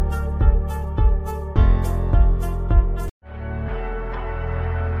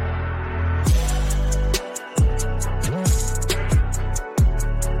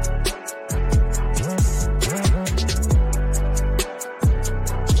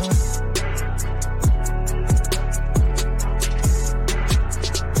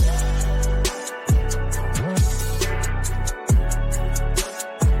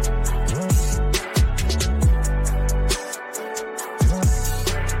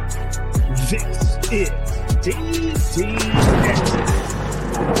This is DDS.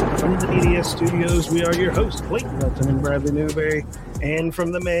 From the DDS studios, we are your hosts, Blake Melton and Bradley Newberry. And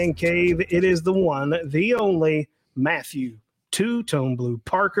from the man cave, it is the one, the only Matthew Two-Tone Blue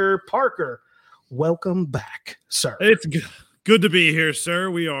Parker. Parker, welcome back, sir. It's good to be here, sir.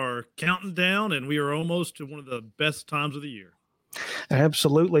 We are counting down, and we are almost to one of the best times of the year.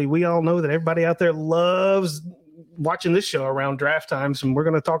 Absolutely. We all know that everybody out there loves watching this show around draft times, and we're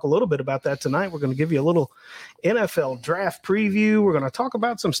going to talk a little bit about that tonight. We're going to give you a little NFL draft preview. We're going to talk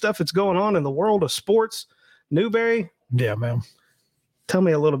about some stuff that's going on in the world of sports. Newberry? Yeah, man. Tell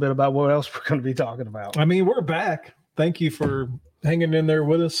me a little bit about what else we're going to be talking about. I mean, we're back. Thank you for hanging in there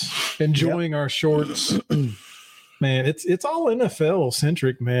with us, enjoying our shorts. Man, it's all NFL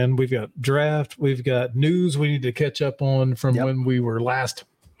centric, man. We've got draft, we've got news we need to catch up on from when we were last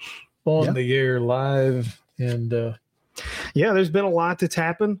on the air live. And there's been a lot that's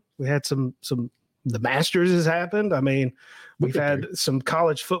happened. We had some the Masters has happened. I mean, we've had some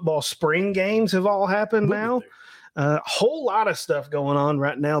college football spring games have all happened now. A whole lot of stuff going on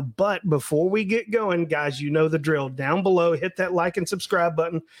right now. But before we get going, guys, you know the drill. Down below, hit that like and subscribe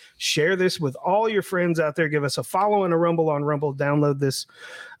button. Share this with all your friends out there. Give us a follow and a rumble on Rumble. Download this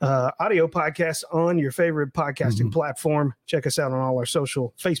audio podcast on your favorite podcasting platform. Check us out on all our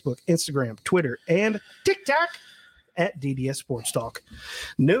social, Facebook, Instagram, Twitter, and TikTok at DDS Sports Talk.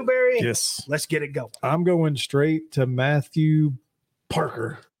 Newberry, yes, let's get it going. I'm going straight to Matthew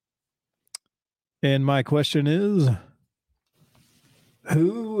Parker. And my question is,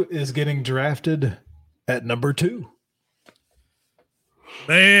 who is getting drafted at number 2?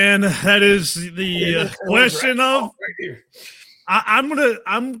 Man, that is the question of. I'm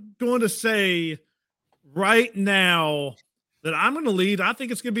going to say right now that I'm going to lead. I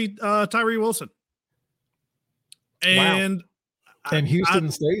think it's going to be Tyree Wilson. And and Houston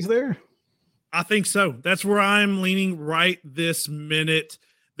stays there. I think so. That's where I'm leaning right this minute.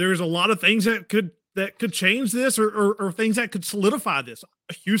 There's a lot of things that could change this or things that could solidify this.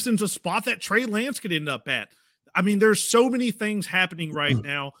 Houston's a spot that Trey Lance could end up at. I mean, there's so many things happening right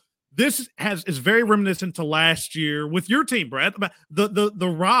now. This is very reminiscent to last year with your team, Brad.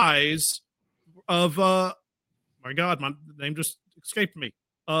 The rise of my God, my name just escaped me.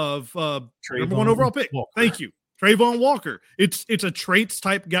 Of number 1 overall pick. Walker. Thank you. Trayvon Walker. It's a traits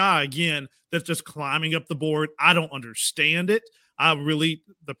type guy again that's just climbing up the board. I don't understand it.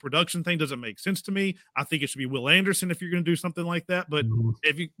 The production thing doesn't make sense to me. I think it should be Will Anderson if you're going to do something like that. But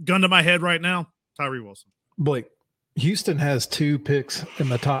if you gun to my head right now, Tyree Wilson. Blake, Houston has 2 picks in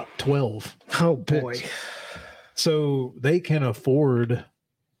the top 12. Oh, boy. Picks. So they can afford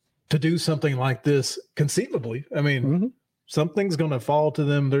to do something like this conceivably. I mean, something's going to fall to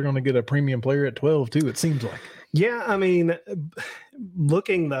them. They're going to get a premium player at 12 too, it seems like. Yeah, I mean,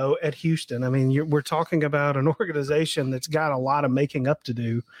 looking, though, at Houston, I mean, we're talking about an organization that's got a lot of making up to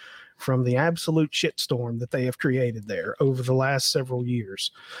do from the absolute shitstorm that they have created there over the last several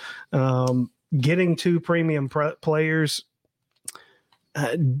years. Getting 2 premium players,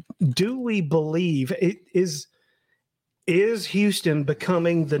 do we believe it is Houston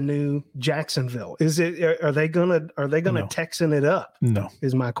becoming the new Jacksonville? Are they gonna Texan it up? No,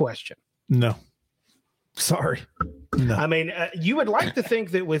 is my question. No. Sorry. No. I mean, you would like to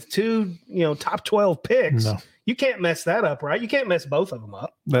think that with 2, top 12 picks, you can't mess that up, right? You can't mess both of them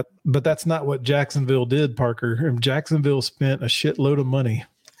up. But that's not what Jacksonville did, Parker. Jacksonville spent a shitload of money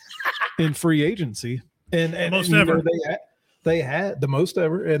in free agency, and most ever. They had the most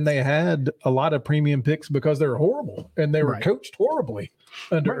ever, and they had a lot of premium picks because they were horrible and they were coached horribly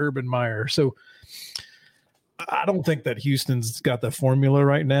under Urban Meyer. So I don't think that Houston's got the formula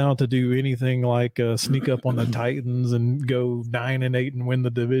right now to do anything like sneak up on the Titans and go 9-8 and win the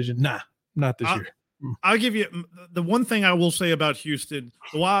division. Nah, not this year. I'll give you the one thing I will say about Houston,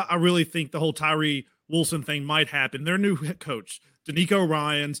 why I really think the whole Tyree Wilson thing might happen. Their new head coach, D'Amico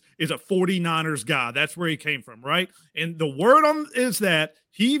Ryans, is a 49ers guy. That's where he came from, right? And the word is that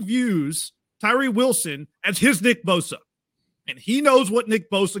he views Tyree Wilson as his Nick Bosa. And he knows what Nick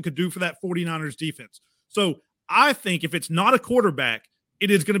Bosa could do for that 49ers defense. So I think if it's not a quarterback, it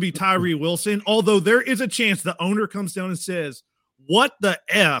is going to be Tyree Wilson, although there is a chance the owner comes down and says, what the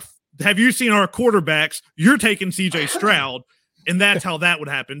F? Have you seen our quarterbacks? You're taking CJ Stroud, and that's how that would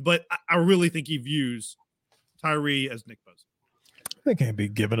happen. But I really think he views Tyree as Nick Bosa. They can't be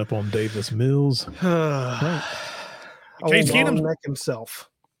giving up on Davis Mills. Right. Case Keenum neck himself.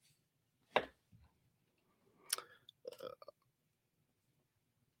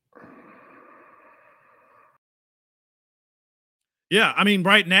 Yeah, I mean,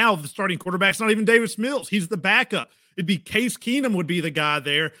 right now, the starting quarterback's not even Davis Mills. He's the backup. It'd be Case Keenum would be the guy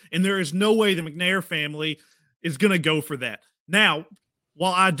there, and there is no way the McNair family is going to go for that. Now,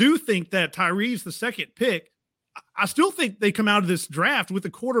 while I do think that Tyree's the second pick, I still think they come out of this draft with a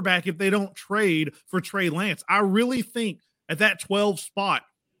quarterback if they don't trade for Trey Lance. I really think at that 12 spot,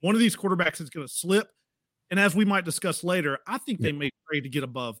 one of these quarterbacks is going to slip. And as we might discuss later, I think they may trade to get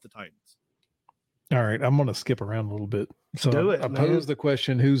above the Titans. All right, I'm going to skip around a little bit. So I pose the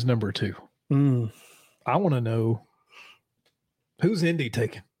question, who's number 2? I want to know who's Indy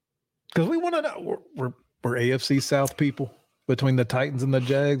taking, because we want to know. We're AFC South people between the Titans and the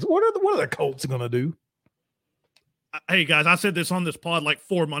Jags. What are the Colts going to do? Hey guys, I said this on this pod like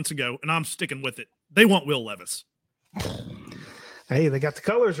 4 months ago, and I'm sticking with it. They want Will Levis. Hey, they got the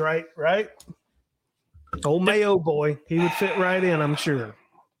colors right? Old Mayo boy, he would fit right in, I'm sure.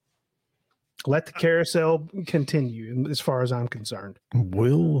 Let the carousel continue, as far as I'm concerned.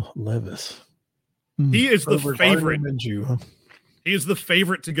 Will Levis. He is the favorite. He is the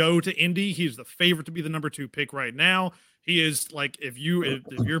favorite to go to Indy. He's the favorite to be the number 2 pick right now. He is like, if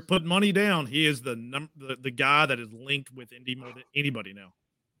you're putting money down, he is the guy that is linked with Indy more than anybody now.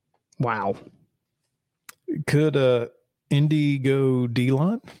 Wow. Could Indy go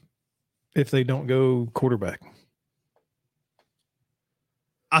D-line if they don't go quarterback?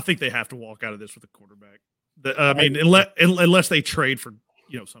 I think they have to walk out of this with a quarterback. I mean, unless they trade for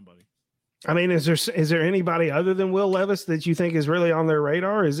somebody. I mean, is there anybody other than Will Levis that you think is really on their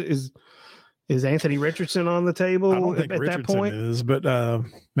radar? Is Anthony Richardson on the table? I don't think Richardson that point is, but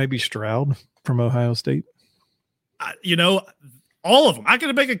maybe Stroud from Ohio State. All of them. I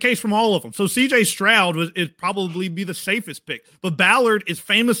could make a case from all of them. So C.J. Stroud is probably be the safest pick, but Ballard is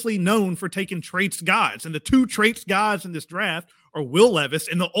famously known for taking traits guys, and the 2 traits guys in this draft are Will Levis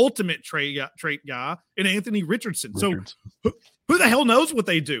and the ultimate trait guy and Anthony Richardson. So who the hell knows what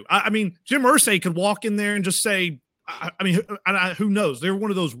they do? I mean, Jim Irsay could walk in there and just say, who knows? They're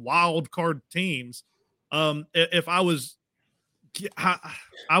one of those wild card teams. If I was,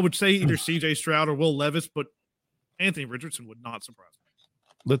 I would say either C.J. Stroud or Will Levis, but Anthony Richardson would not surprise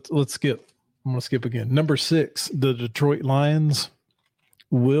me. Let's skip. I'm going to skip again. Number 6, the Detroit Lions.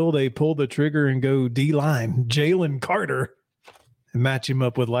 Will they pull the trigger and go D-line, Jalen Carter, and match him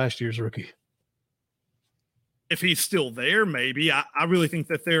up with last year's rookie? If he's still there, maybe. I really think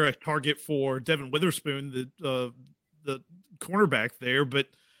that they're a target for Devin Witherspoon, the cornerback there. But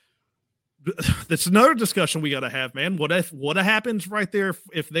that's another discussion we got to have, man. What happens right there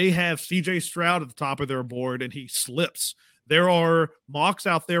if they have C.J. Stroud at the top of their board and he slips? There are mocks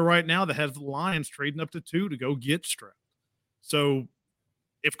out there right now that have the Lions trading up to 2 to go get Stroud. So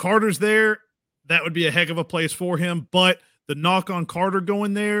if Carter's there, that would be a heck of a place for him. But the knock on Carter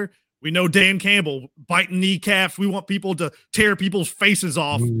going there, we know Dan Campbell biting kneecaps. We want people to tear people's faces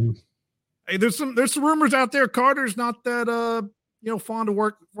off. Hey, there's some rumors out there. Carter's not that fond of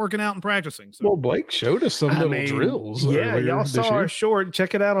working out and practicing. So. Well, Blake showed us some little drills. Yeah, y'all saw our short.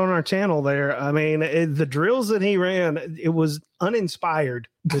 Check it out on our channel there. I mean, the drills that he ran, it was uninspired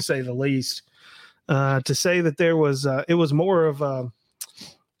to say the least. To say that there was, it was more of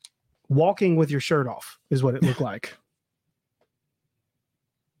walking with your shirt off is what it looked like.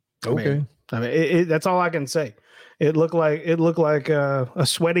 Okay. I mean, that's all I can say. It looked like a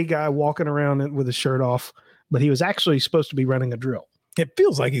sweaty guy walking around with his shirt off, but he was actually supposed to be running a drill. It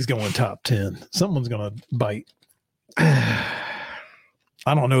feels like he's going top 10. Someone's going to bite. I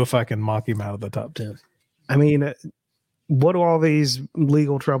don't know if I can mock him out of the top 10. I mean, what do all these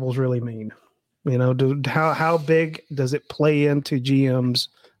legal troubles really mean? How big does it play into GM's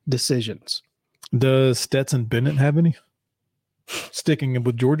decisions? Does Stetson Bennett have any? Sticking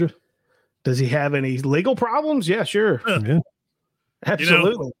with Georgia? Does he have any legal problems? Yeah, sure. Yeah.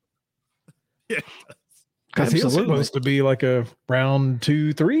 Absolutely. Because he's supposed to be like a round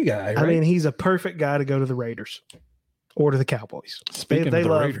 2-3 guy, right? I mean, he's a perfect guy to go to the Raiders or to the Cowboys. They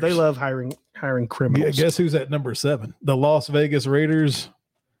love hiring criminals. Yeah, guess who's at number 7? The Las Vegas Raiders.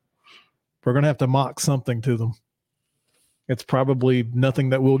 We're going to have to mock something to them. It's probably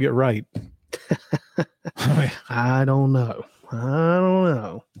nothing that we'll get right. I don't know.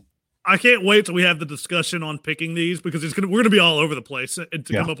 I can't wait till we have the discussion on picking these, because we're going to be all over the place and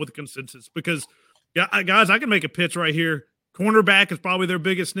to come up with a consensus. Because, guys, I can make a pitch right here. Cornerback is probably their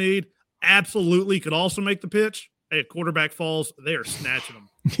biggest need. Absolutely could also make the pitch. Hey, if quarterback falls, they are snatching them.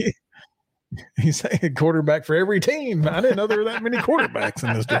 He's saying quarterback for every team. I didn't know there were that many quarterbacks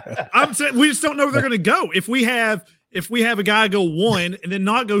in this draft. I'm saying we just don't know where they're going to go. If we have a guy go 1 and then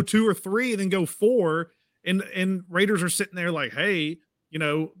not go 2 or 3 and then go 4, and Raiders are sitting there like, hey,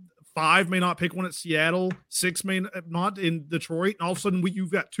 5 may not pick one at Seattle, 6 may not in Detroit, and all of a sudden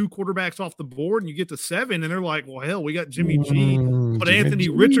you've got 2 quarterbacks off the board, and you get to 7, and they're like, well, hell, we got Jimmy G, but Jimmy Anthony G.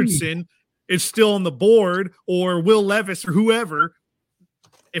 Richardson is still on the board, or Will Levis or whoever.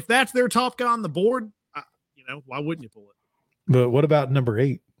 If that's their top guy on the board, why wouldn't you pull it? But what about number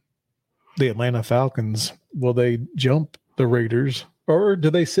 8, the Atlanta Falcons? Will they jump the Raiders, or do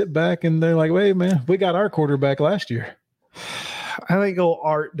they sit back and they're like, wait, man, we got our quarterback last year? I think old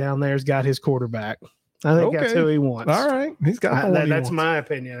Art down there's got his quarterback. I think that's who he wants. All right. He's got that's my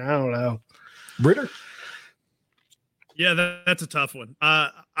opinion. I don't know. Ritter? Yeah, that's a tough one.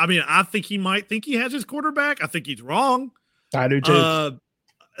 I mean, I think he might think he has his quarterback. I think he's wrong. I do too.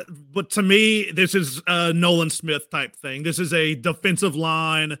 But to me, this is a Nolan Smith type thing. This is a defensive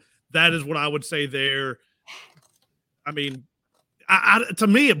line. That is what I would say there. I mean, to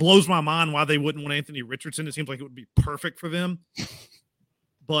me, it blows my mind why they wouldn't want Anthony Richardson. It seems like it would be perfect for them.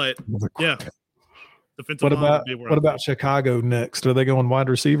 But yeah, defensive line would be where what about Chicago next? Are they going wide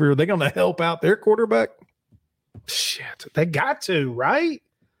receiver? Are they going to help out their quarterback? Shit, they got to, right?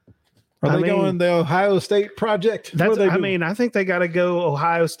 Are they going the Ohio State project? I think they got to go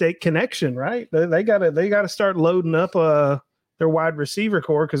Ohio State connection, right? They got to start loading up their wide receiver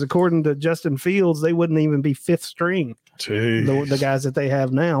core, because according to Justin Fields, they wouldn't even be 5th string. The guys that they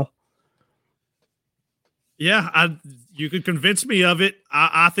have now. Yeah, you could convince me of it.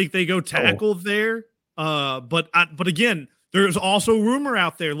 I think they go tackle there. But again, there's also rumor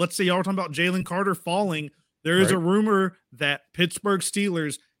out there. Let's say y'all are talking about Jalen Carter falling. There is a rumor that Pittsburgh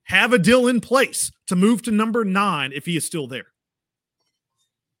Steelers have a deal in place to move to number 9 if he is still there.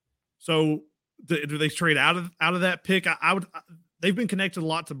 So do they trade out of that pick? I would. They've been connected a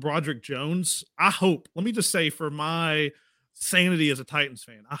lot to Broderick Jones. I hope. Let me just say, for my sanity as a Titans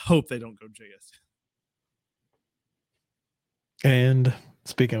fan, I hope they don't go JS. And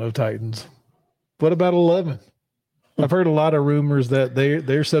speaking of Titans, what about 11? I've heard a lot of rumors that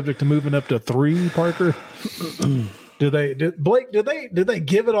they're subject to moving up to 3. Parker, did they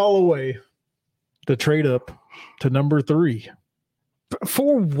give it all away to trade up to number 3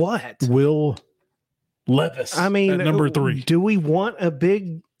 for what? Will Levis. I mean, at number 3. Do we want a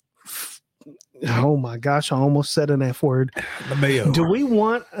big? Oh my gosh! I almost said an F word. The Mayo. Do we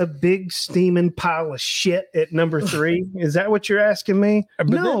want a big steaming pile of shit at number 3? Is that what you're asking me? But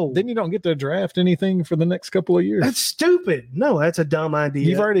no. Then you don't get to draft anything for the next couple of years. That's stupid. No, that's a dumb idea.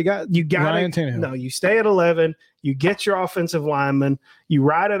 You've already got Ryan Tannehill. No, you stay at 11. You get your offensive lineman. You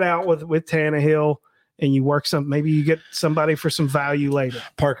ride it out with Tannehill, and you work some. Maybe you get somebody for some value later.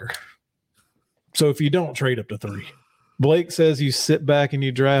 Parker. So if you don't trade up to 3, Blake says you sit back and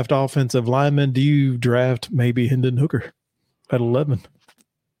you draft offensive linemen. Do you draft maybe Hendon Hooker at 11?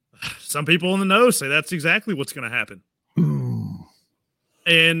 Some people in the know say that's exactly what's going to happen.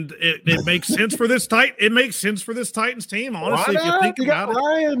 And it makes sense for this It makes sense for this Titans team. Honestly, if you think about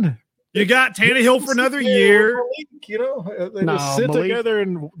it, you got Tannehill for another year. Malik, they just sit together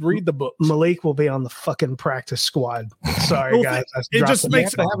and read the books. Malik will be on the fucking practice squad. Sorry, guys. It just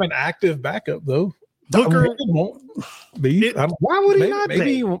makes to have an active backup, though. Hooker won't be. Why would he not?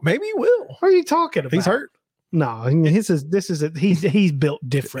 Maybe he will. What are you talking about? He's hurt. No, he's built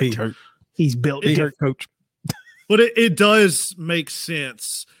different. He hurt. He's built different, coach. But it does make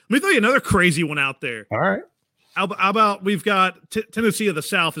sense. Let me throw you another crazy one out there. All right. How about we've got Tennessee of the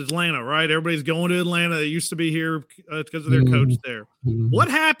South, Atlanta, right? Everybody's going to Atlanta. They used to be here because of their coach there. What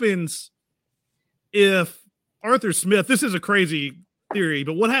happens if Arthur Smith, this is a crazy theory,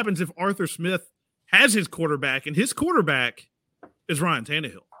 but what happens if Arthur Smith has his quarterback and his quarterback is Ryan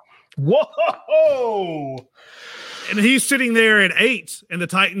Tannehill? Whoa! And he's sitting there at 8, and the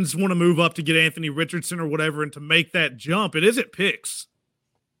Titans want to move up to get Anthony Richardson or whatever, and to make that jump, it isn't picks.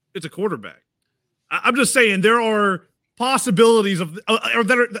 It's a quarterback. I'm just saying there are possibilities of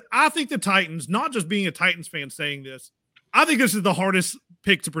I think the Titans, not just being a Titans fan saying this, I think this is the hardest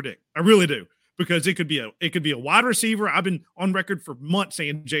pick to predict. I really do, because it could be a wide receiver. I've been on record for months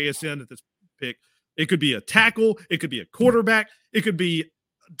saying JSN at this pick. It could be a tackle. It could be a quarterback. It could be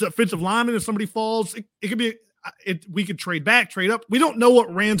defensive lineman if somebody falls. It could be we could trade back, trade up. We don't know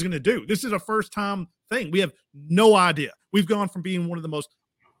what Rand's going to do. This is a first time thing. We have no idea. We've gone from being one of the most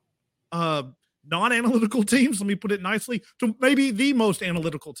non-analytical teams, let me put it nicely, to maybe the most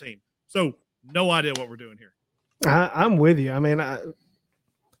analytical team. So no idea what we're doing here. I'm with you. I mean,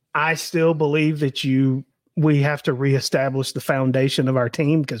 I still believe that we have to reestablish the foundation of our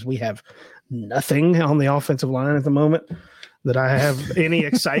team, because we have nothing on the offensive line at the moment that I have any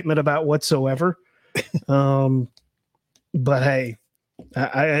excitement about whatsoever. But hey,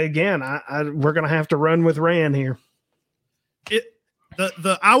 we're going to have to run with Rand here.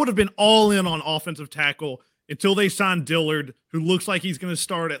 I would have been all in on offensive tackle until they signed Dillard, who looks like he's going to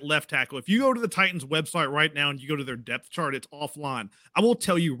start at left tackle. If you go to the Titans website right now and you go to their depth chart, it's offline. I will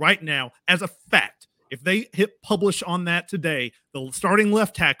tell you right now, as a fact, if they hit publish on that today, the starting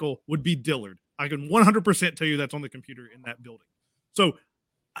left tackle would be Dillard. I can 100% tell you that's on the computer in that building. So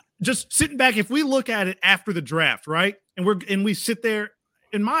just sitting back, if we look at it after the draft, right, and we sit there,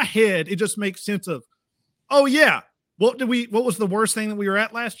 in my head, it just makes sense of, oh yeah, what was the worst thing that we were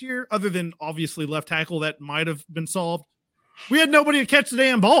at last year, other than obviously left tackle that might have been solved? We had nobody to catch the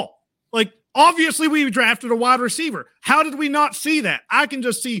damn ball. Like, obviously we drafted a wide receiver. How did we not see that? I can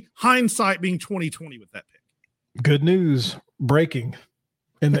just see hindsight being 20/20 with that pick. Good news breaking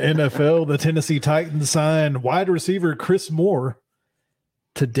in the NFL. The Tennessee Titans signed wide receiver Chris Moore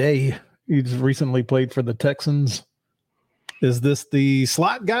today. He's recently played for the Texans. Is this the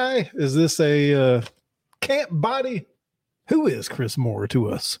slot guy? Is this a camp body? Who is Chris Moore to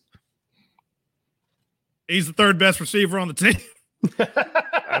us? He's the third best receiver on the team.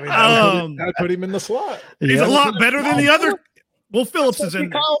 I mean, I'd put him in the slot. He's a lot better than the other. Well, Phillips is in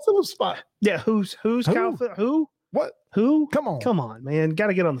there. Kyle Phillips spot. Yeah, who's Kyle Phillips? Who? What? Who? Come on, man. Got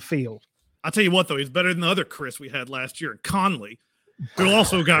to get on the field. I'll tell you what, though, he's better than the other Chris we had last year, Conley, who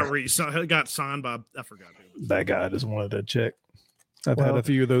also got signed by, I forgot who. That guy just wanted to check. I've had a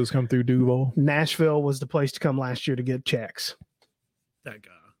few of those come through Duval. Nashville was the place to come last year to get checks. That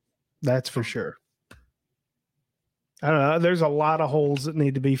guy. That's for sure. I don't know. There's a lot of holes that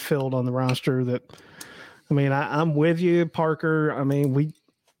need to be filled on the roster I'm with you, Parker. I mean,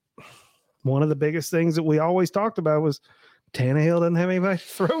 one of the biggest things that we always talked about was Tannehill doesn't have anybody to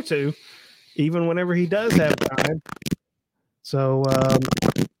throw to, even whenever he does have time. So, I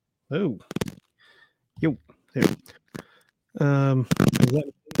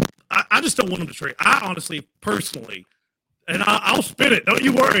just don't want him to trade. I honestly, personally, and I'll spin it. Don't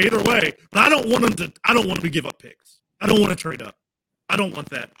you worry either way. But I don't want him to give up picks. I don't want to trade up. I don't want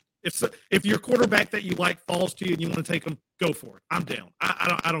that. If your quarterback that you like falls to you and you want to take him, go for it. I'm down.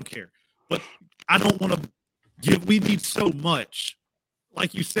 I don't care. But I don't want to give. We need so much.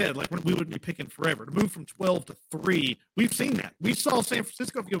 Like you said, like we wouldn't be picking forever. To move from 12 to 3, we've seen that. We saw San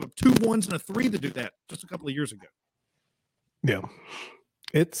Francisco give up 2 1s and a 3 to do that just a couple of years ago. Yeah.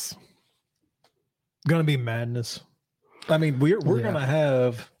 It's going to be madness. I mean, we're going to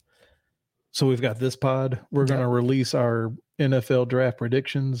have, so we've got this pod. We're going to release our NFL draft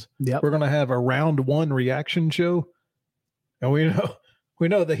predictions. Yep. We're going to have a round 1 reaction show. And we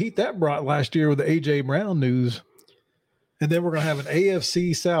know the heat that brought last year with the AJ Brown news. And then we're going to have an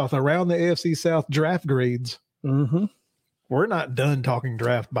AFC South, around the AFC South draft grades. Mm-hmm. We're not done talking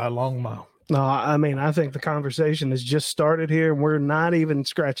draft by a long mile. No, I mean, I think the conversation has just started here. And we're not even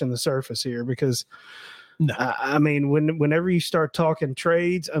scratching the surface here because, I mean, whenever you start talking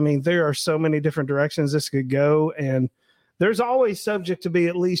trades, I mean, there are so many different directions this could go. And there's always subject to be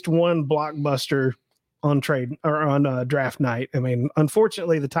at least one blockbuster on trade or on draft night. I mean,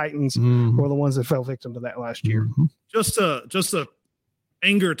 unfortunately, the Titans were the ones that fell victim to that last year. Mm-hmm. Just to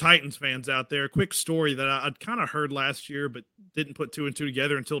anger Titans fans out there, a quick story that I'd kind of heard last year, but didn't put 2 and 2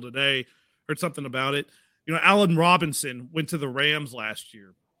 together until today. Heard something about it. You know, Allen Robinson went to the Rams last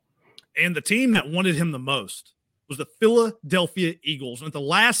year, and the team that wanted him the most was the Philadelphia Eagles. And at the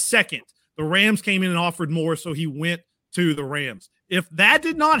last second, the Rams came in and offered more, so he went to the Rams. If that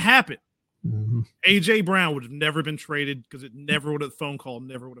did not happen, AJ Brown would have never been traded because it never would have, phone call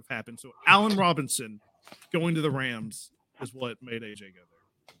never would have happened. So Allen Robinson going to the Rams is what made AJ go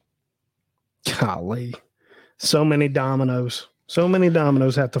there. Golly. So many dominoes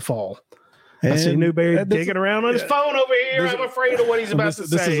have to fall. And I see Newberry digging around on his phone over here. I'm afraid of what he's about to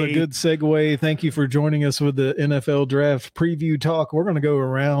say. This is a good segue. Thank you for joining us with the NFL draft preview talk. We're going to go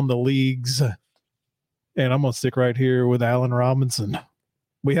around the leagues, and I'm going to stick right here with Allen Robinson.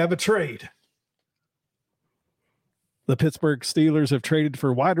 We have a trade. The Pittsburgh Steelers have traded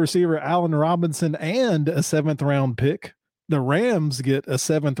for wide receiver Allen Robinson and a 7th round pick. The Rams get a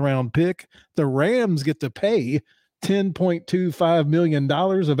 7th round pick. The Rams get to pay $10.25 million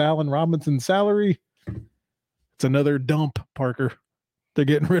of Allen Robinson's salary. It's another dump, Parker. They're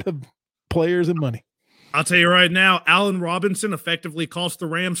getting rid of players and money. I'll tell you right now, Allen Robinson effectively cost the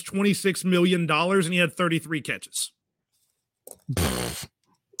Rams $26 million, and he had 33 catches.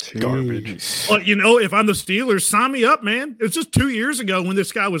 Garbage. Well, you know, if I'm the Steelers, sign me up, man. It's just 2 years ago when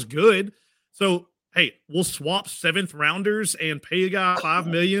this guy was good. So, hey, we'll swap 7th rounders and pay a guy $5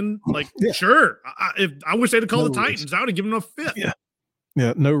 million. Like, sure. I wish they'd have called the Titans. Risk. I would have given them a 5th.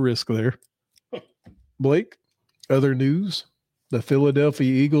 Yeah, no risk there. Blake, other news. The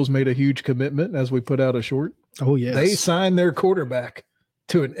Philadelphia Eagles made a huge commitment as we put out a short. Oh, yes. They signed their quarterback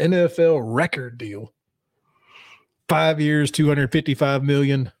to an NFL record deal. 5 years, $255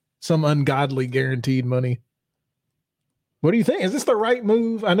 million, some ungodly guaranteed money. What do you think? Is this the right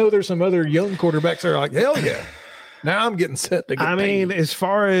move? I know there's some other young quarterbacks that are like, hell yeah. Now I'm getting set to get paid. As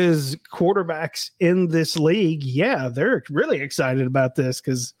far as quarterbacks in this league, yeah, they're really excited about this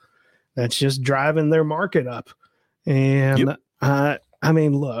because that's just driving their market up. And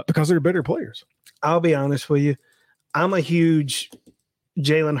look, because they're better players. I'll be honest with you. I'm a huge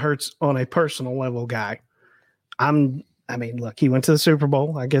Jalen Hurts on a personal level guy. Look, he went to the Super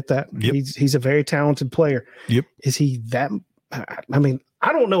Bowl. I get that. Yep. He's a very talented player. Yep. Is he that?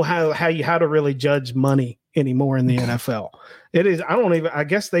 I don't know how to really judge money anymore in the NFL. It is. I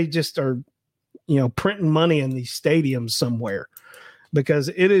guess they just are, printing money in these stadiums somewhere, because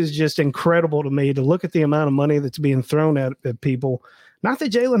it is just incredible to me to look at the amount of money that's being thrown at people. Not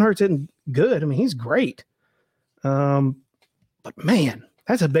that Jalen Hurts isn't good. He's great. But man,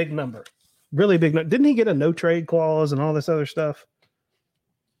 that's a big number. Really big. Didn't he get a no trade clause and all this other stuff?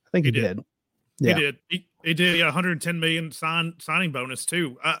 I think he did. Yeah. He did. He did. He got $110 million signing bonus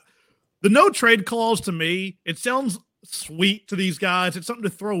too. The no trade clause, to me, it sounds sweet to these guys. It's something to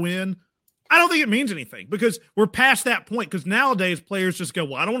throw in. I don't think it means anything, because we're past that point. Because nowadays players just go,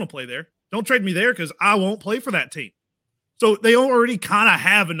 well, I don't want to play there. Don't trade me there because I won't play for that team. So they already kind of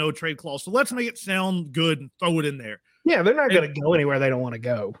have a no trade clause. So let's make it sound good and throw it in there. Yeah, they're not going to go anywhere they don't want to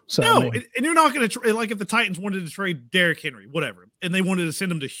go. So no, and you're not going to like if the Titans wanted to trade Derrick Henry, whatever, and they wanted to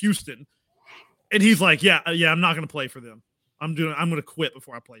send him to Houston, and he's like, yeah, I'm not going to play for them. I'm going to quit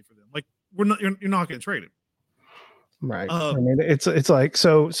before I play for them. Like, you're not going to trade him, right? It's like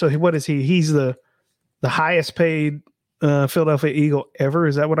so. What is he? He's the highest paid Philadelphia Eagle ever.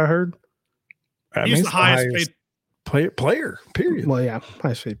 Is that what I heard? He's the highest paid player. Period. Well, yeah,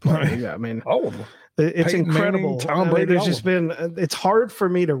 highest paid player. Yeah, all of them. It's Peyton incredible. Manning, Tom Brady, there's just been. It's hard for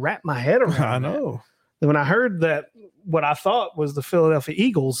me to wrap my head around. I know. That. When I heard that, what I thought was the Philadelphia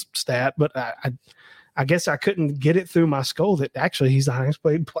Eagles stat, but I guess I couldn't get it through my skull that actually he's the highest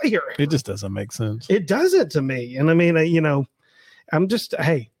paid player. It just doesn't make sense. It doesn't to me. And I'm just,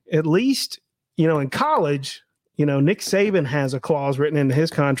 at least, in college, Nick Saban has a clause written into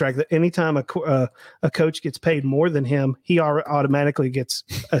his contract that anytime a coach gets paid more than him, he automatically gets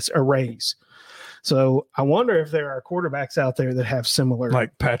a raise. So I wonder if there are quarterbacks out there that have similar,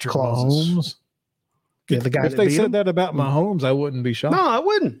 like Patrick clauses. Mahomes. Yeah, the guy if they said that about Mahomes, I wouldn't be shocked. No, I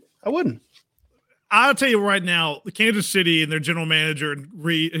wouldn't. I'll tell you right now, the Kansas City and their general manager and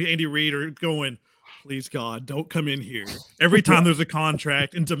Andy Reid are going, please God, don't come in here every time there's a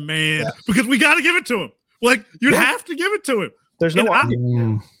contract and demand, because we got to give it to him. Like, you have to give it to him. There's no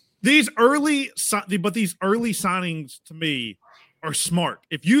option. These early signings to me are smart.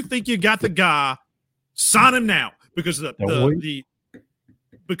 If you think you got the guy, sign him now, because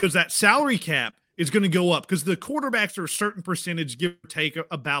because that salary cap is going to go up, because the quarterbacks are a certain percentage, give or take,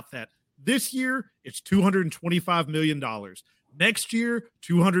 about that. This year, it's $225 million. Next year,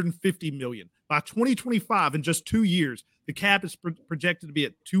 $250 million. By 2025, in just 2 years, the cap is projected to be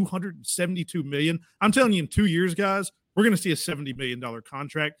at $272 million. I'm telling you, in 2 years, guys, we're going to see a $70 million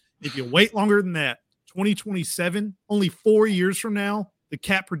contract. If you wait longer than that, 2027, only 4 years from now, the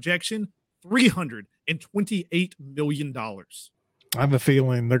cap projection, $328 million. I have a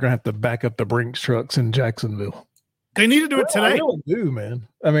feeling they're going to have to back up the Brinks trucks in Jacksonville. They need to do it today. I don't do, man.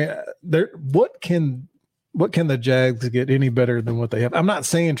 What can the Jags get any better than what they have? I'm not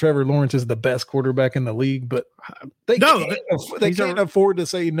saying Trevor Lawrence is the best quarterback in the league, but they can't afford to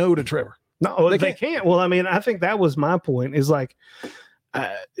say no to Trevor. No, they can't. Well, I think that was my point. Is like,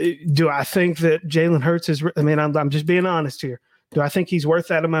 do I think that Jalen Hurts is? I'm just being honest here. Do I think he's worth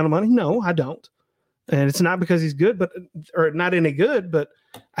that amount of money? No, I don't. And it's not because he's good, or not any good. But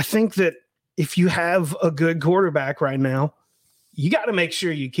I think that if you have a good quarterback right now, you got to make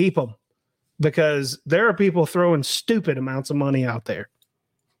sure you keep him, because there are people throwing stupid amounts of money out there.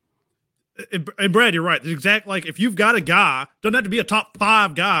 And Brad, you're right. It's exact, like, if you've got a guy, doesn't have to be a top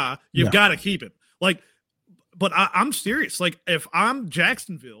 5 guy, you've got to keep him. Like, but I'm serious. Like, if I'm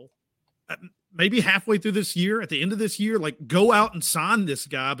Jacksonville, maybe halfway through this year, at the end of this year, like, go out and sign this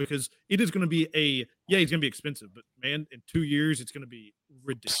guy, because it is going to be he's going to be expensive, but man, in 2 years, it's going to be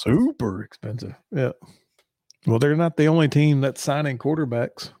ridiculous. Super expensive. Yeah. Well, they're not the only team that's signing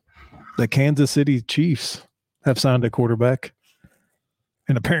quarterbacks. The Kansas City Chiefs have signed a quarterback,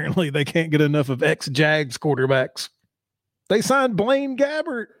 and apparently they can't get enough of ex-Jags quarterbacks. They signed Blaine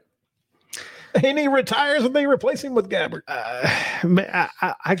Gabbert, and he retires and they replace him with Gabbert.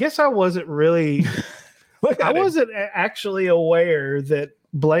 I guess I wasn't really I wasn't actually aware that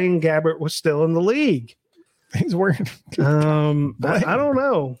Blaine Gabbert was still in the league. He's wearing. I don't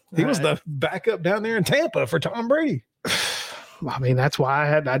know. He was the backup down there in Tampa for Tom Brady. I mean, that's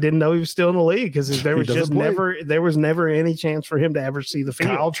why I didn't know he was still in the league, because there was just never any chance for him to ever see the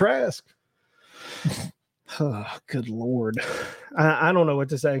field. Kyle Trask. Oh, good Lord. I don't know what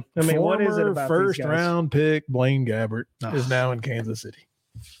to say. I mean, what is it about first these guys? round pick Blaine Gabbert is now in Kansas City.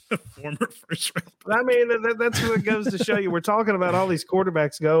 Former first round. I mean, that's what goes to show you. We're talking about all these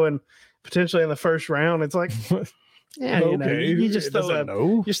quarterbacks going potentially in the first round. It's like, yeah, okay. You just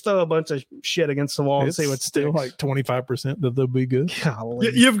throw a bunch of shit against the wall and see what's still like 25% that they'll be good.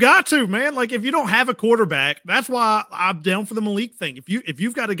 You've got to, man. Like, if you don't have a quarterback, that's why I'm down for the Malik thing. If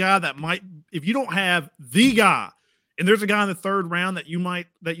you've got a guy that might, if you don't have the guy, and there's a guy in the third round that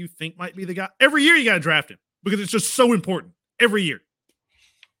you think might be the guy, every year you got to draft him, because it's just so important every year.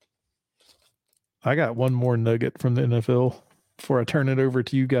 I got one more nugget from the NFL before I turn it over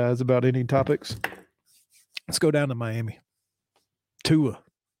to you guys about any topics. Let's go down to Miami. Tua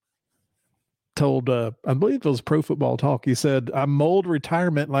told, I believe it was Pro Football Talk. He said, I mulled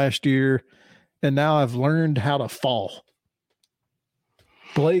retirement last year, and now I've learned how to fall.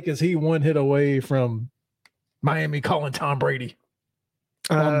 Blake, is he one hit away from Miami calling Tom Brady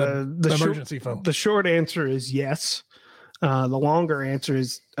on the emergency phone? The short answer is yes. The longer answer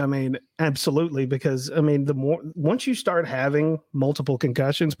is, I mean, absolutely, because I mean, once you start having multiple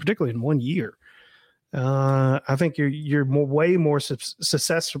concussions, particularly in 1 year, I think you're way more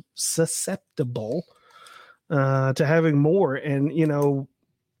susceptible to having more, and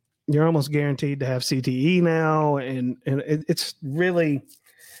you're almost guaranteed to have CTE now, and it's really,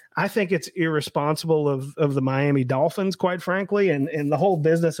 I think it's irresponsible of the Miami Dolphins, quite frankly, and the whole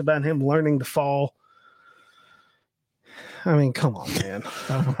business about him learning to fall. I mean, come on, man.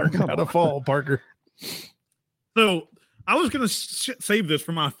 How to fall, Parker. So I was going to save this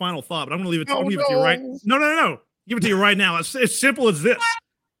for my final thought, but I'm going to leave it. I'll give it to you right. No. Give it to you right now. It's as simple as this.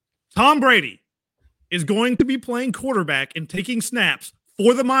 Tom Brady is going to be playing quarterback and taking snaps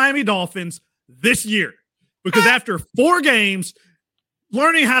for the Miami Dolphins this year, because after 4 games,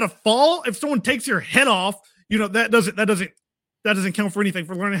 learning how to fall, if someone takes your head off, that doesn't count for anything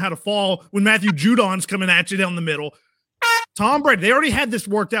for learning how to fall when Matthew Judon's coming at you down the middle. Tom Brady, they already had this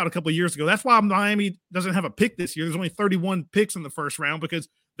worked out a couple of years ago. That's why Miami doesn't have a pick this year. There's only 31 picks in the first round, because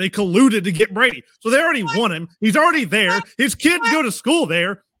they colluded to get Brady. So they already won him. He's already there. His kids go to school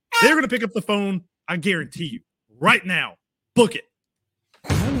there. They're going to pick up the phone, I guarantee you, right now. Book it.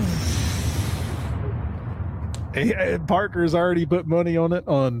 Hey, Parker's already put money on it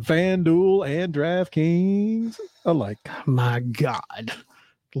on FanDuel and DraftKings alike. My God.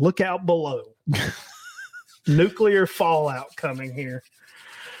 Look out below. Nuclear fallout coming here.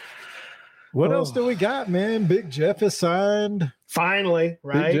 What else do we got, man? Big Jeff is signed. Finally,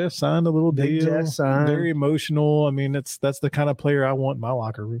 right? Big Jeff signed a little Big deal. Jeff signed. Very emotional. I mean, that's the kind of player I want in my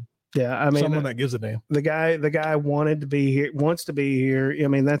locker room. Yeah, I mean, someone that gives a damn. The guy wanted to be here, wants to be here. I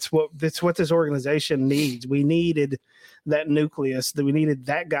mean, that's what this organization needs. We needed that nucleus. That we needed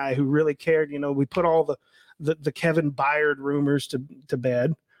that guy who really cared. We put all the Kevin Byard rumors to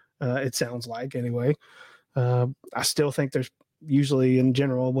bed. It sounds like, anyway. I still think there's usually, in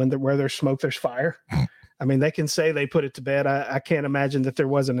general, where there's smoke, there's fire. I mean, they can say they put it to bed. I can't imagine that there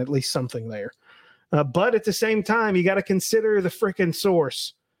wasn't at least something there. But at the same time, you got to consider the freaking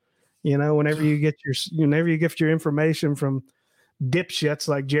source. Whenever you get your information from dipshits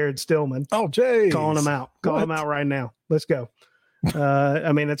like Jared Stillman. Oh, Jay, calling him out. Call him out right now. Let's go.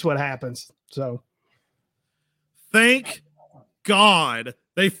 I mean, that's what happens. So, thank God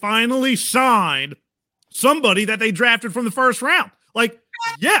they finally signed somebody that they drafted from the first round. Like,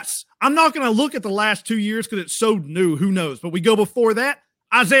 yes, I'm not going to look at the last 2 years because it's so new. Who knows? But we go before that.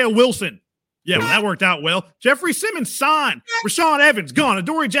 Isaiah Wilson. Yeah, well, that worked out well. Jeffrey Simmons signed. Rashawn Evans gone.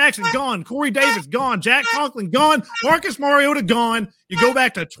 Adoree Jackson gone. Corey Davis gone. Jack Conklin gone. Marcus Mariota gone. You go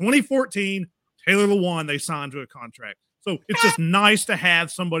back to 2014. Taylor Lewan, they signed to a contract. So it's just nice to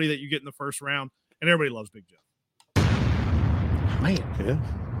have somebody that you get in the first round, and everybody loves Big Jeff. Man, yeah.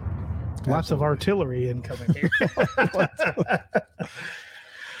 Lots of artillery incoming here.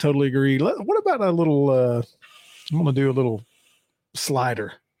 Totally agree. What about a little, I'm going to do a little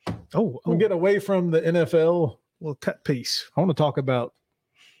slider. We'll get away from the NFL. Little cut piece. I want to talk about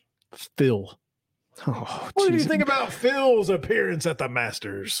Phil. What do you think about Phil's appearance at the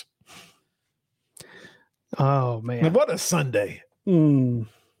Masters? Oh, man. What a Sunday.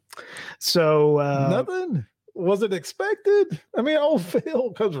 So nothing? Was it expected? I mean, old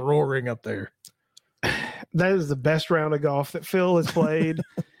Phil comes roaring up there. That is the best round of golf that Phil has played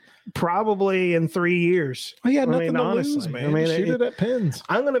probably in 3 years. He had nothing to lose, man. I mean, shoot it at pins.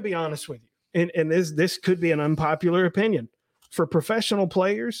 I'm going to be honest with you. and this could be an unpopular opinion for professional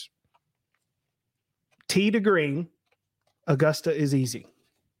players. Tee to green, Augusta is easy.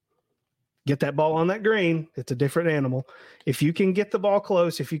 Get that ball on that green, it's a different animal. If you can get the ball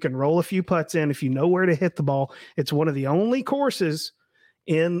close, if you can roll a few putts in, if you know where to hit the ball, it's one of the only courses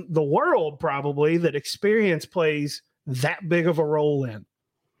in the world probably that experience plays that big of a role in.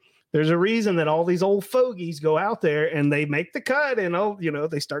 There's a reason that all these old fogies go out there and they make the cut and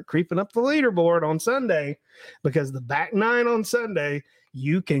they start creeping up the leaderboard on Sunday, because the back nine on Sunday,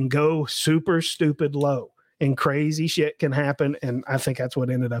 you can go super stupid low and crazy shit can happen. And I think that's what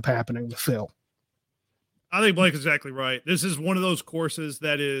ended up happening with Phil. I think Blake is exactly right. This is one of those courses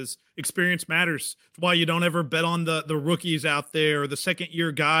that is experience matters. It's why you don't ever bet on the rookies out there or the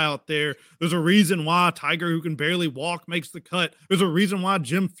second-year guy out there. There's a reason why Tiger, who can barely walk, makes the cut. There's a reason why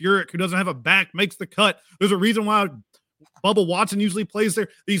Jim Furyk, who doesn't have a back, makes the cut. There's a reason why Bubba Watson usually plays there.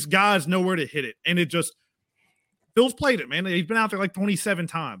 These guys know where to hit it. And Phil's played it, man. He's been out there like 27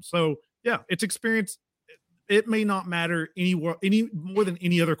 times. So, yeah, it's experience. It may not matter any more than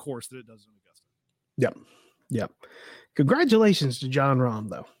any other course that it does in Augusta. Yep. Yep. Congratulations to John Rahm,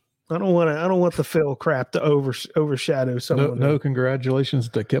 though. I don't want the Phil crap to overshadow someone. No congratulations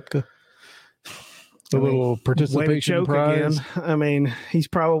to Koepka. Little participation prize. Again. I mean, he's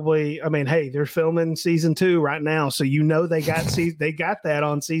probably. I mean, hey, they're filming season 2 right now, so they got that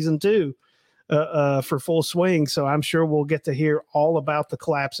on season 2. For full swing. So I'm sure we'll get to hear all about the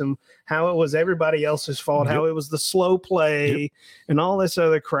collapse and how it was everybody else's fault, how it was the slow play and all this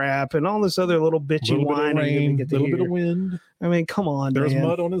other crap and all this other little bitchy whining. A little bit of wind. I mean, come on, There's man.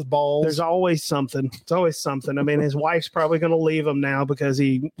 mud on his balls. There's always something. It's always something. I mean, his wife's probably going to leave him now because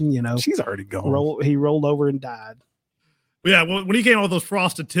he, she's already gone. He rolled over and died. Yeah. Well, when he came out with those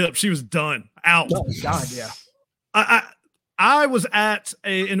frosted tips, she was done out. Oh God. Yeah. I was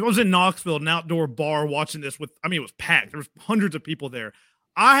and I was in Knoxville, an outdoor bar watching this it was packed. There was hundreds of people there.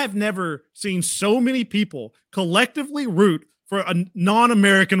 I have never seen so many people collectively root for a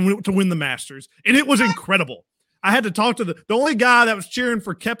non-American to win the Masters. And it was incredible. I had to talk to the only guy that was cheering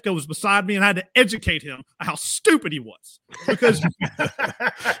for Koepka was beside me, and I had to educate him on how stupid he was, because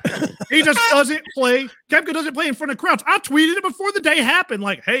he just doesn't play. Koepka doesn't play in front of crowds. I tweeted it before the day happened,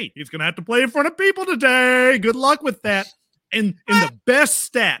 like, hey, he's going to have to play in front of people today. Good luck with that. And the best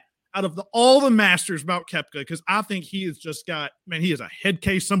stat out of all the Masters about Koepka, because I think he has just got, he is a head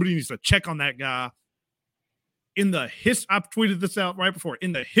case. Somebody needs to check on that guy. I've tweeted this out right before.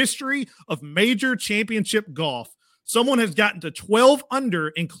 In the history of major championship golf, someone has gotten to 12 under,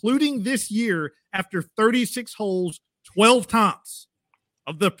 including this year, after 36 holes 12 times.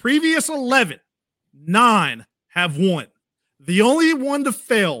 Of the previous 11, 9 have won. The only one to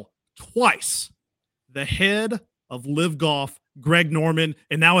fail twice, the head of Live Golf, Greg Norman,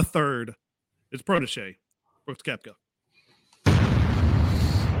 and now a third, his protege, Brooks Koepka.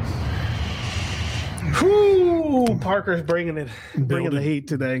 Whoo! Parker's bringing the heat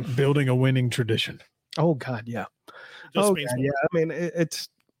today. Building a winning tradition. Oh God, yeah. Yeah. I mean, it's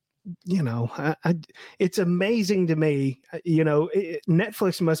it's amazing to me.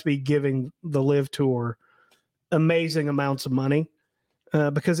 Netflix must be giving the Live Tour amazing amounts of money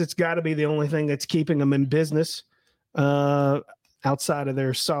because it's got to be the only thing that's keeping them in business outside of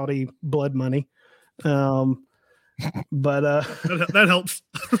their Saudi blood money. But that helps.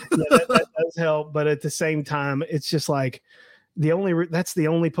 that does help. But at the same time, it's just like that's the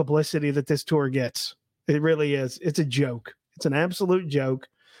only publicity that this tour gets. It really is. It's a joke. It's an absolute joke.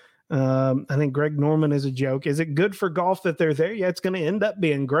 I think Greg Norman is a joke. Is it good for golf that they're there? Yeah, it's going to end up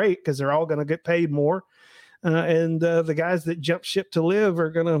being great because they're all going to get paid more. And the guys that jump ship to Live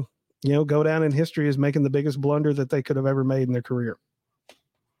are going to, go down in history as making the biggest blunder that they could have ever made in their career.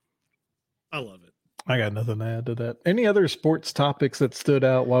 I love it. I got nothing to add to that. Any other sports topics that stood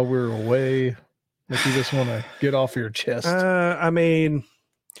out while we were away that you just want to get off your chest?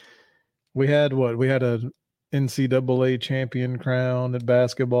 We had a NCAA champion crown at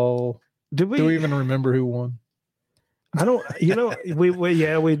basketball. Do we even remember who won? I don't. I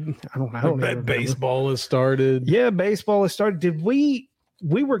don't know. Baseball has started. Yeah, baseball has started.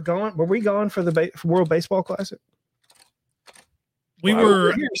 Were we gone for the World Baseball Classic? We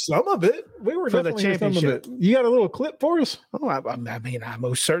were here some of it. We were for the championship. Some of it. You got a little clip for us? Oh, I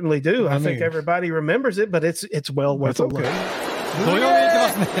most certainly do. I think everybody remembers it, but it's well worth a look.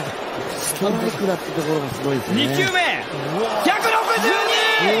 スタンドクラってところがすごいですね。2球目、162!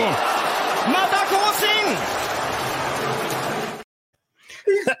 また更新!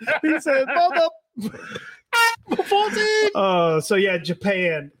 He said, so yeah,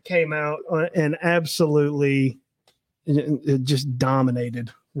 Japan came out and absolutely just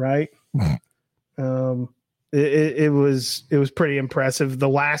dominated, right? It was pretty impressive. The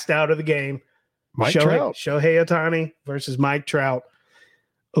last out of the game, Shohei Ohtani versus Mike Trout.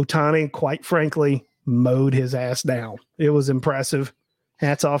 Ohtani, quite frankly, mowed his ass down. It was impressive.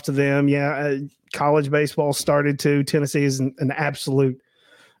 Hats off to them. Yeah, college baseball started too. Tennessee is an absolute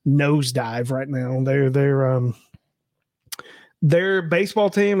nosedive right now. Their baseball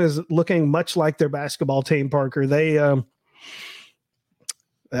team is looking much like their basketball team, Parker. They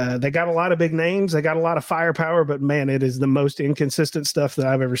got a lot of big names. They got a lot of firepower, but man, it is the most inconsistent stuff that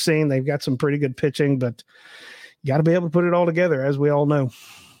I've ever seen. They've got some pretty good pitching, but you got to be able to put it all together, as we all know.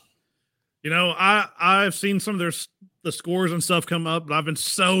 I've seen some of the scores and stuff come up, but I've been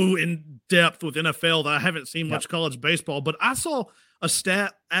so in depth with NFL that I haven't seen much college baseball. But I saw a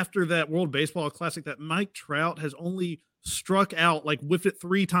stat after that World Baseball Classic that Mike Trout has only struck out, like whiffed it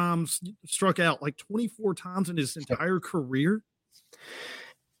 3 times, struck out like 24 times in his entire career.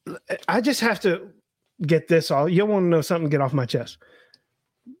 I just have to get this all. You want to know something? Get off my chest.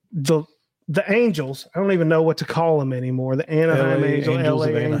 The Angels, I don't even know what to call them anymore. The Anaheim Angels, LA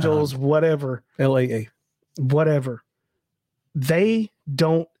Angels, whatever. LAA. Whatever. They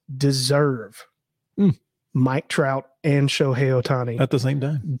don't deserve Mike Trout and Shohei Ohtani at the same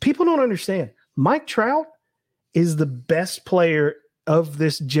time. People don't understand. Mike Trout is the best player of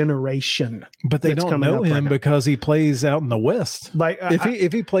this generation, but they don't know him because he plays out in the West. Like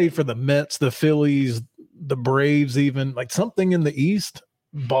if he played for the Mets, the Phillies, the Braves, even like something in the East,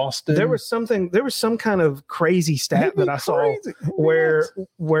 Boston. There was some kind of crazy stat that I saw where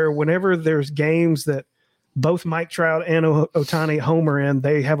whenever there's games that both Mike Trout and Ohtani homer in,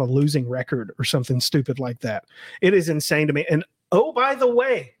 they have a losing record or something stupid like that. It is insane to me. And oh, by the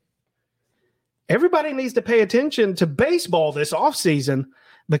way, everybody needs to pay attention to baseball this offseason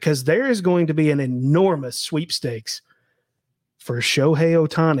because there is going to be an enormous sweepstakes for Shohei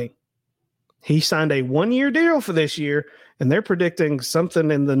Ohtani. He signed a 1-year deal for this year, and they're predicting something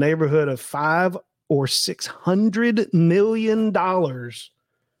in the neighborhood of $500 or $600 million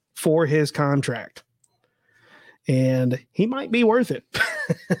for his contract. And he might be worth it.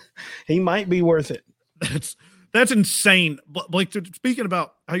 He might be worth it. That's insane. Like, speaking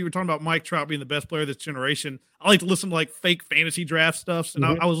about how you were talking about Mike Trout being the best player of this generation, I like to listen to like fake fantasy draft stuff. And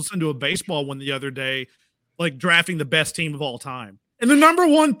I was listening to a baseball one the other day, like drafting the best team of all time. And the number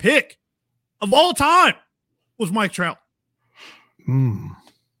 1 pick of all time was Mike Trout.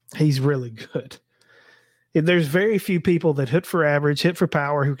 He's really good. There's very few people that hit for average, hit for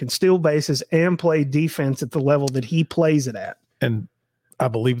power, who can steal bases and play defense at the level that he plays it at. And I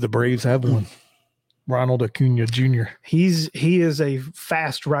believe the Braves have one. Ronald Acuna Jr. He is a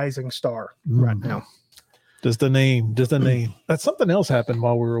fast rising star right now. Just the name. That's something else happened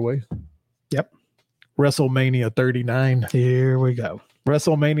while we were away. Yep. WrestleMania 39. Here we go.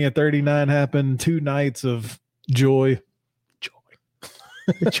 WrestleMania 39 happened. 2 nights of joy.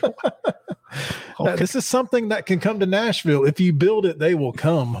 Okay. This is something that can come to Nashville. If you build it, they will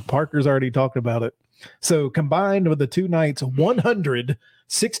come. Parker's already talked about it. So combined with the 2 nights,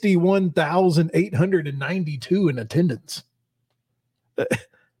 161,892 in attendance.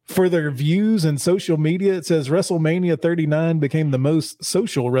 For their views and social media, it says WrestleMania 39 became the most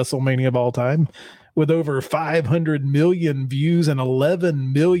social WrestleMania of all time, with over 500 million views and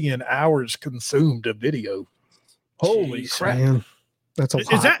 11 million hours consumed of video. Holy crap. Man. That's a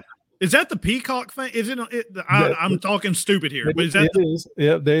lot. Is that the Peacock thing? Is it? I'm talking stupid here, but is that? It is.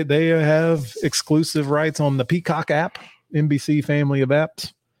 Yeah, they have exclusive rights on the Peacock app, NBC family of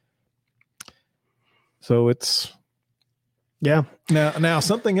apps. So it's now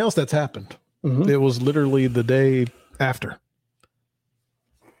something else that's happened. It was literally the day after.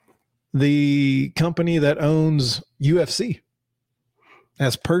 The company that owns UFC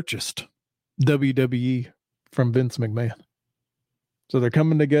has purchased WWE from Vince McMahon. So they're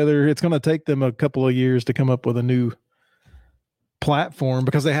coming together. It's going to take them a couple of years to come up with a new platform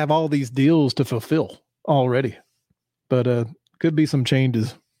because they have all these deals to fulfill already. But could be some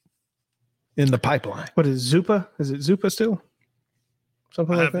changes in the pipeline. What is Zupa? Is it Zupa still?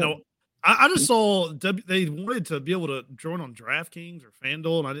 Something like that? I just saw they wanted to be able to join on DraftKings or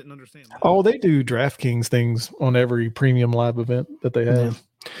FanDuel, and I didn't understand that. Oh, they do DraftKings things on every premium live event that they have.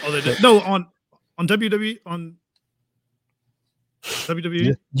 Yeah. Oh, they do. No, on WWE, on WWE?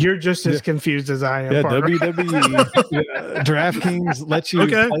 Yeah. You're just as confused as I am. Yeah, WWE. DraftKings lets you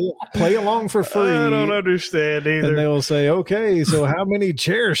play along for free. I don't understand either. And they will say, okay, so how many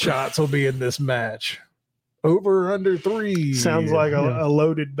chair shots will be in this match? Over or under 3. Sounds like a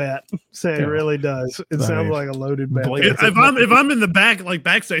loaded bet. It really does. It sounds like a loaded bet. If I'm in the back, like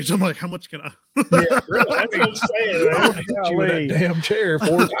backstage, I'm like, how much can I? Yeah, really, that's what I'm saying. I'll hit you with that damn chair 4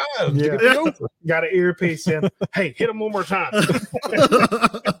 times. Yeah. To get me over. Got an earpiece in. Hey, hit him one more time.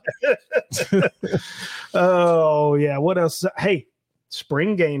 Oh, yeah. What else? Hey,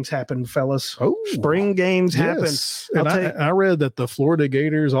 spring games happen, fellas. Oh, spring games happen. And I read that the Florida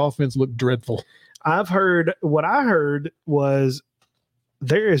Gators offense looked dreadful. What I heard was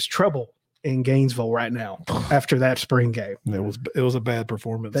there is trouble in Gainesville right now after that spring game. It was a bad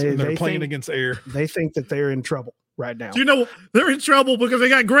performance. They're playing against air. They think that they're in trouble right now. Do you know they're in trouble because they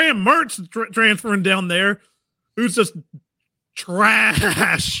got Graham Mertz transferring down there, who's just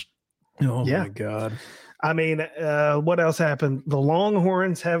trash. Oh my God. I mean, what else happened? The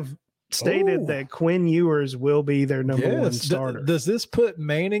Longhorns have stated that Quinn Ewers will be their number one starter. Does this put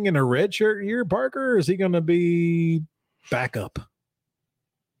Manning in a redshirt year, Parker, or is he going to be backup?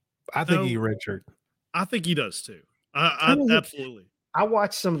 I think he redshirt. I think he does too. Absolutely. I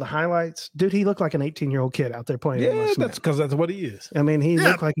watched some of the highlights. Dude, he looked like an 18-year-old kid out there playing. Yeah, that's because that's what he is. I mean, he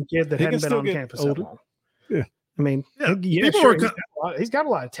looked like a kid that hadn't been on campus that long. Yeah. I mean, he's got a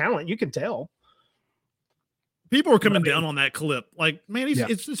lot of talent. You can tell. People are coming down on that clip. Like, man,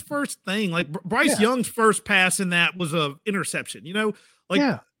 it's his first thing. Like Bryce Young's first pass in that was a interception. You know,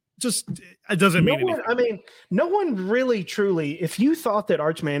 just it doesn't mean anything. I mean, no one really, truly. If you thought that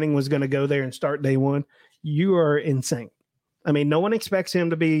Arch Manning was going to go there and start day one, you are insane. I mean, no one expects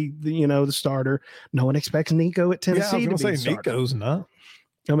him to be, the starter. No one expects Nico at Tennessee to be the starter. Nico's not.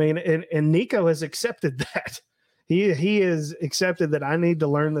 I mean, and Nico has accepted that. He has accepted that I need to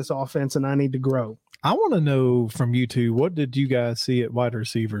learn this offense and I need to grow. I want to know from you two, what did you guys see at wide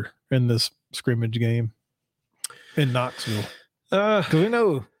receiver in this scrimmage game in Knoxville?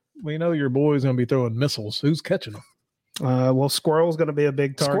 Because we know your boy's going to be throwing missiles. Who's catching them? Well, Squirrel's going to be a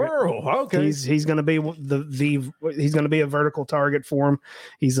big target. Squirrel, okay. He's going to be he's going to be a vertical target for him.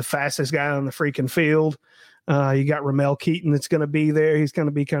 He's the fastest guy on the freaking field. You got Ramel Keaton that's going to be there. He's going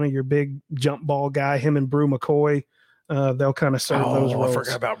to be kind of your big jump ball guy. Him and Brew McCoy. They'll kind of serve those roles. I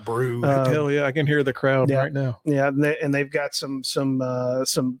forgot about Brew. Hell yeah, I can hear the crowd right now. Yeah, and they've got some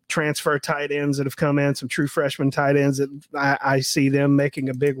transfer tight ends that have come in, some true freshman tight ends that I see them making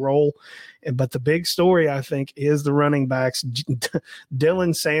a big role. But the big story, I think, is the running backs.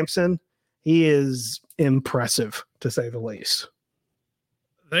 Dylan Sampson, he is impressive, to say the least.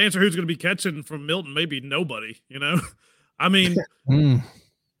 The answer who's going to be catching from Milton may be nobody, I mean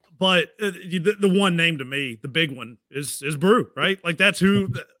but the one name to me, the big one is Brew, right? Like that's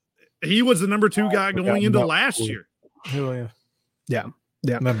who he was the number 2 guy going into last year. Hell yeah.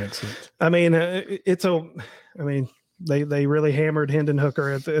 That makes sense. I mean, they really hammered Hendon Hooker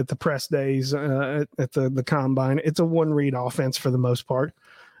at the press days at the combine. It's a one read offense for the most part.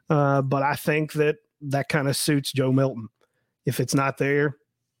 But I think that kind of suits Joe Milton. If it's not there,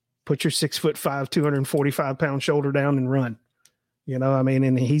 put your 6'5", 245-pound shoulder down and run.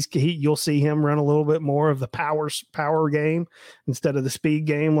 And you'll see him run a little bit more of the power game instead of the speed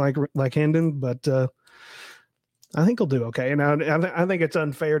game like Hendon. But I think he'll do okay. And I think it's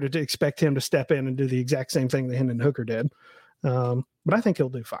unfair to expect him to step in and do the exact same thing that Hendon Hooker did. But I think he'll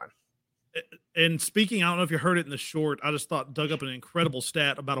do fine. And speaking, I don't know if you heard it in the short, I just dug up an incredible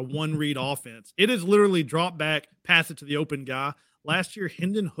stat about a one-read offense. It is literally drop back, pass it to the open guy. Last year,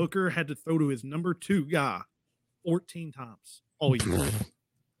 Hendon Hooker had to throw to his number 2 guy 14 times. All year.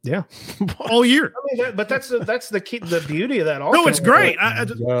 Yeah. All year. I mean, but that's the key, the beauty of that offense. No, it's great.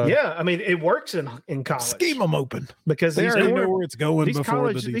 I mean, it works in college. Scheme them open because they already know where it's going.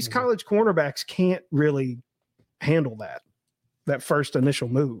 These college cornerbacks can't really handle that first initial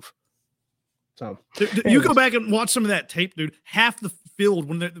move. So you go back and watch some of that tape, dude. Half the field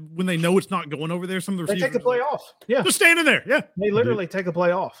when they know it's not going over there, some of the receivers they take the play off. Yeah, just standing there. Yeah, they literally take a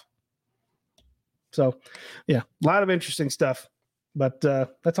play off. So, yeah, a lot of interesting stuff, but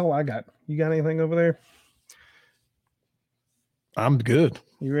that's all I got. You got anything over there? I'm good.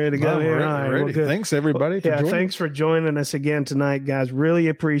 You ready to go here? All right, ready. Well, thanks, everybody. Thanks for joining us again tonight, guys. Really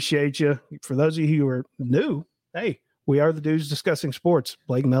appreciate you. For those of you who are new, hey, we are the dudes discussing sports.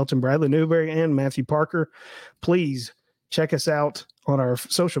 Blake Melton, Bradley Newberry, and Matthew Parker. Please check us out on our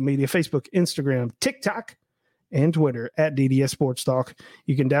social media, Facebook, Instagram, TikTok, and Twitter at DDS Sports Talk.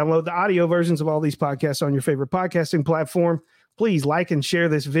 You can download the audio versions of all these podcasts on your favorite podcasting platform. Please like and share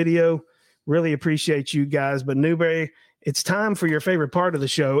this video. Really appreciate you guys. But Newberry, it's time for your favorite part of the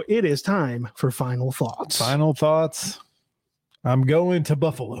show. It is time for Final Thoughts. Final Thoughts. I'm going to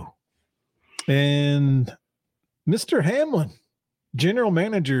Buffalo. And Mr. Hamlin, General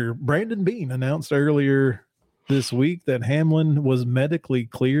Manager Brandon Beane, announced earlier this week that Hamlin was medically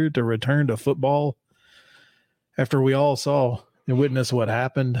cleared to return to football after we all saw and witnessed what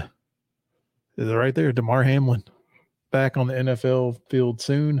happened Is it right there? Damar Hamlin back on the NFL field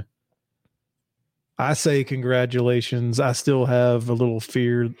soon. I say congratulations. I still have a little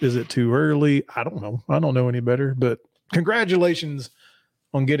fear. Is it too early? I don't know. I don't know any better, but congratulations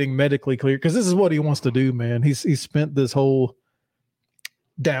on getting medically clear, because this is what he wants to do, man. He's spent this whole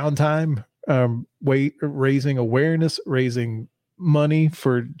downtime raising awareness, raising money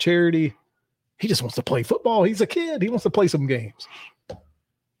for charity. He just wants to play football. He's a kid. He wants to play some games.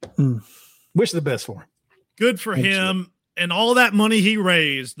 Wish the best for him. Good for him. And all that money he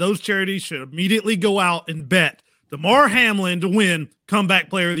raised, those charities should immediately go out and bet Damar Hamlin to win Comeback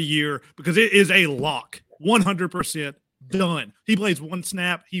Player of the Year, because it is a lock. 100% done. He plays one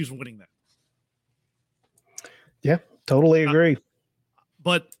snap. He's winning that. Yeah, totally agree.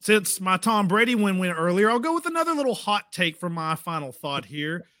 But since my Tom Brady win went earlier, I'll go with another little hot take for my final thought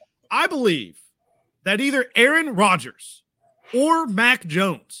here. I believe that either Aaron Rodgers or Mac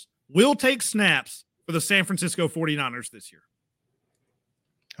Jones will take snaps for the San Francisco 49ers this year.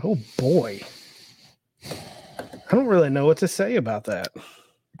 Oh, boy. I don't really know what to say about that.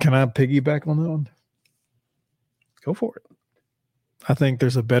 Can I piggyback on that one? Go for it. I think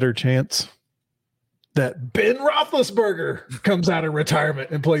there's a better chance that Ben Roethlisberger comes out of retirement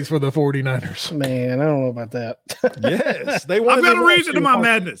and plays for the 49ers. Man, I don't know about that. Yes. I've got a reason to my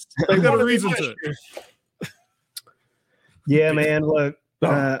madness. I've got a reason to it. Yeah, man, look,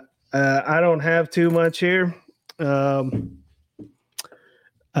 I don't have too much here. But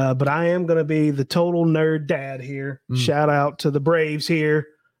I am going to be the total nerd dad here. Shout out to the Braves here.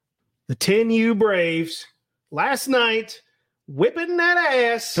 The 10U Braves last night whipping that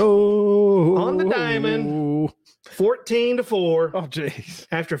ass on the diamond 14-4. Oh, jeez.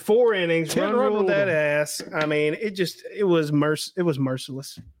 After 4 innings, ruled that ass. I mean, it was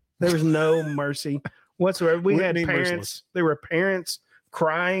merciless. There was no mercy whatsoever. We had parents. Merciless. There were parents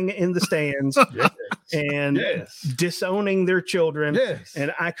crying in the stands and disowning their children. Yes.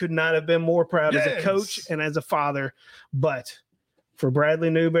 And I could not have been more proud as a coach and as a father. But for Bradley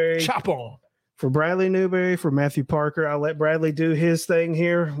Newberry, chop on. For Bradley Newberry, for Matthew Parker, I'll let Bradley do his thing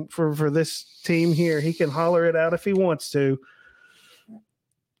here for this team here. He can holler it out if he wants to.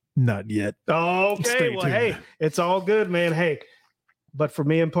 Not yet. Okay, well, hey, it's all good, man. Hey, but for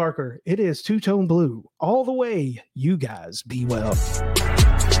me and Parker, it is two-tone blue all the way. You guys be well.